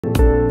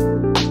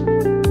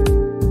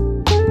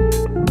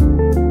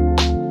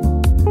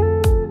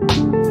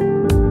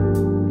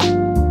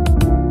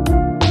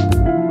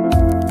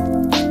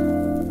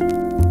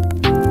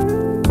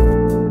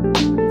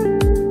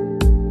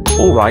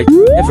Alright,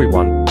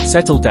 everyone,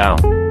 settle down.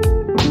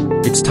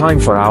 It's time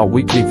for our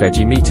weekly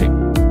veggie meeting.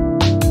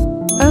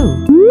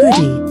 Oh,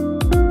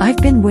 goody. I've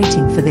been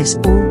waiting for this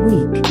all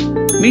week.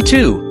 Me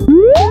too.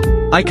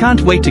 I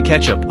can't wait to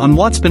catch up on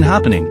what's been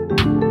happening.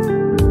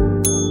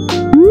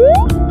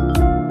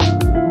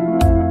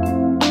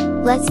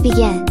 Let's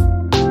begin.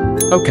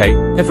 Okay,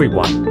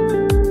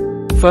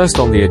 everyone. First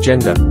on the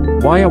agenda,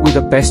 why are we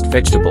the best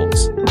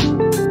vegetables?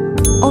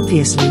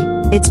 Obviously,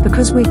 it's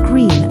because we're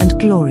green and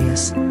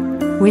glorious.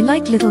 We're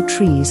like little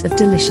trees of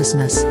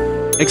deliciousness.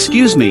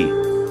 Excuse me.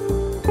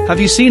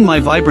 Have you seen my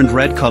vibrant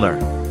red color?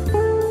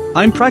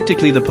 I'm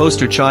practically the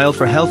poster child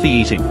for healthy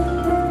eating.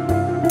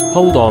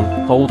 Hold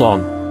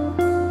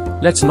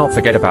on. Let's not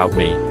forget about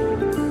me.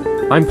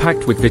 I'm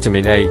packed with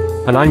vitamin A,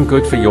 and I'm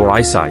good for your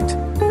eyesight.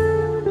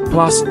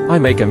 Plus, I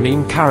make a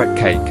mean carrot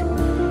cake.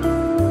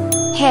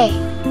 Hey,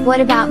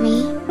 what about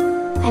me?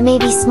 I may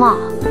be small,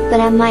 but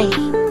I'm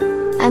mighty.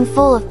 I'm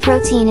full of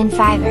protein and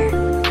fiber.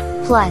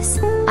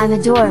 Plus, I'm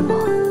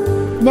adorable.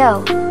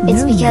 No,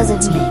 it's because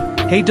of me.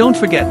 Hey, don't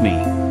forget me.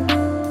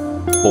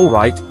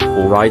 Alright,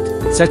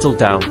 settle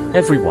down,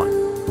 everyone.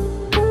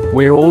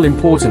 We're all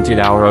important in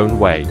our own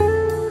way.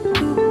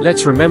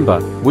 Let's remember,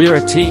 we're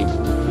a team.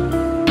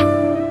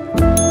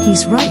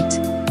 He's right.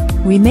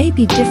 We may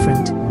be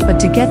different, but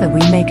together we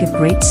make a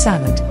great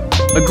salad.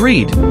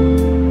 Agreed.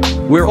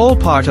 We're all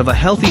part of a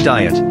healthy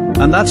diet,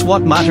 and that's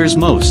what matters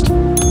most.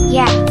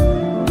 Yeah.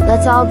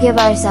 Let's all give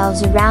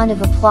ourselves a round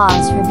of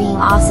applause for being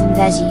awesome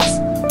veggies.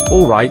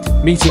 Alright,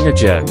 meeting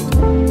adjourned.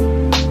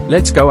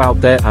 Let's go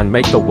out there and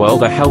make the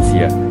world a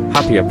healthier,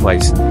 happier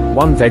place,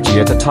 one veggie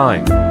at a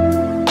time.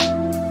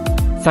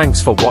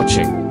 Thanks for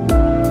watching.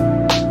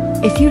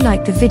 If you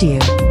like the video,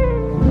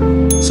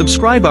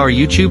 subscribe our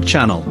YouTube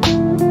channel.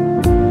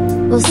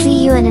 We'll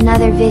see you in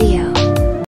another video.